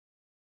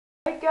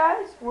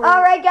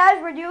Alright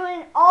guys, we're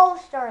doing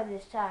All-Star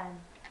this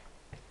time.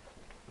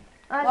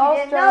 As you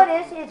didn't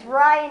notice, it's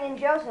Ryan and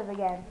Joseph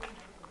again.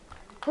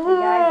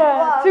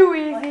 Too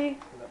easy.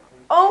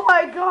 Oh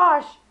my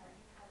gosh.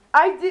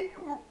 I did.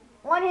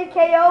 One hit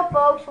KO,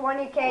 folks. One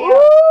hit KO.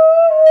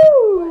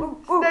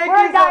 Snake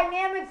we're a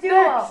dynamic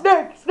duo.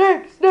 Snake.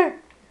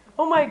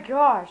 Oh my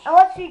gosh. And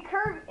let's see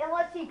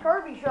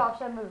Kirby drop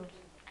some moves.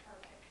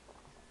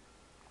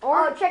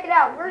 Oh, check it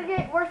out.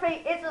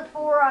 It's a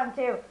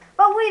 4-on-2.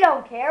 But we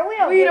don't care. We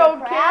don't give a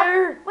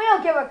crap. We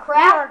don't give a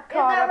crap. We aren't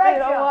caught up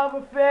in a love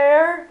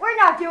affair. We're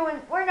not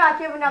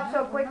giving up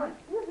so quickly.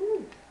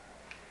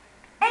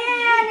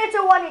 And it's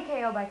a 1 hit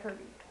KO by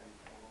Kirby.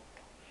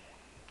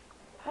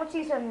 What's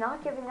he said?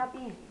 Not giving up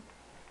easy.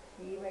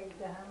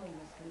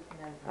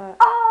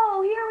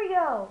 Oh, here we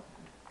go.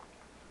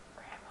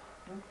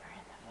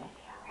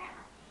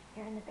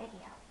 You're in the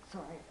video.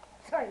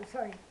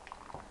 Sorry.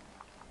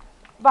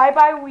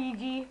 Bye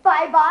Ouija.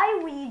 Bye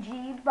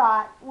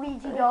Ouija.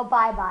 Ouija go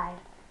bye.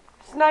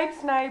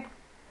 Snipe.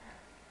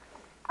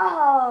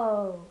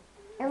 Oh.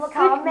 And look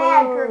how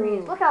mad Kirby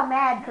is. Look how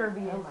mad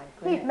Kirby is.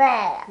 He's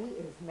mad. He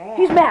is mad.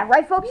 He's mad,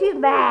 right folks? He's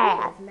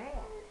mad.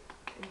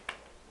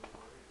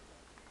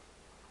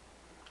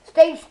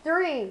 Stage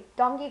 3,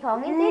 Donkey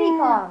Kong and Diddy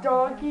Kong.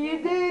 Donkey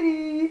and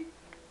Diddy.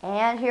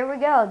 And here we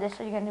go. This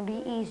is going to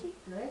be easy.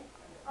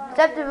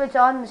 Except if it's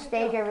on the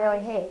stage I really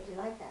hate. You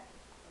like that?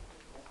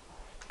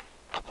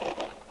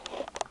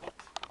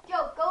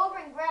 Joe, go over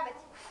and grab it.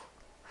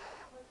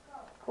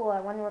 Cool, I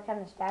wonder what kind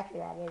of statue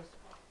that is.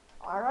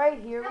 Alright,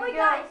 here we go.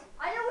 Guys,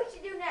 I know what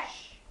you do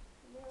next.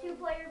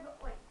 2-player,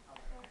 but wait.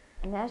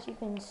 And as you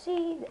can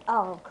see,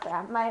 oh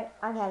crap,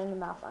 I'm having a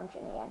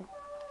malfunction again.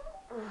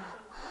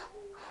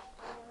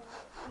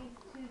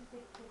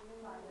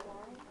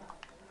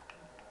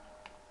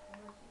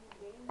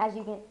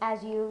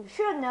 As you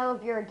should know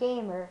if you're a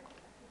gamer,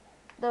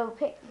 the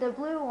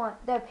blue one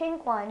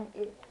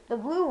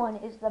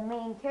is the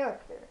main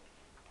character.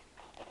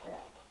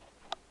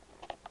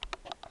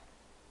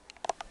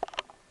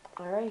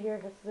 Alright, here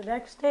goes the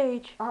next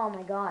stage. Oh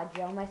my god,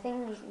 Joe, my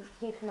thing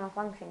keeps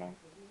malfunctioning.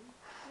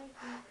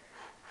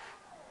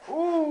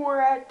 Ooh,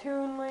 we're at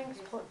Toon Link's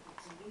place.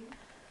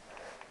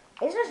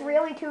 Is this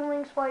really Toon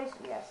Link's place?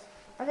 Yes.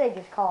 Or they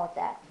just call it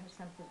that? Here's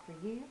something for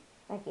you.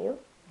 Thank you.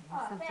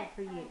 Here's something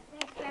for you.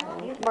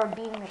 You are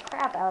beating the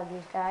crap out of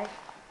these guys.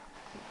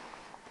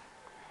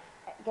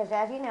 Because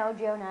as you know,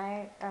 Joe and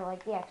I are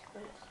like the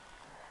experts.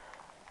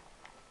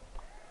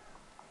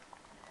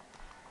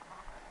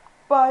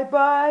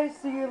 Bye.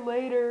 See you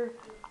later.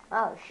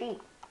 Oh,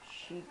 Sheik.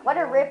 What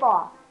a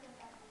ripoff.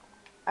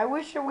 I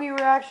wish that we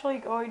were actually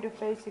going to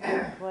face a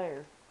good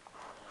player.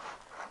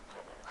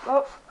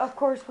 Well, of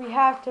course, we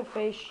have to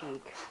face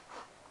Sheik.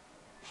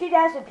 She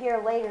does appear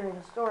later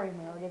in story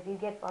mode if you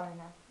get far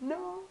enough.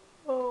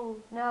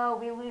 No,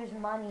 we lose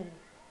money.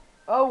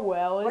 Oh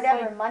well, it's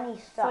whatever, money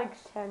sucks.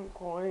 It's like 10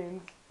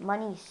 coins.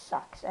 Money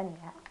sucks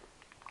anyhow.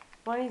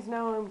 Money's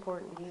no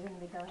important. Are you going to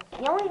be going?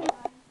 The only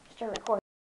start recording.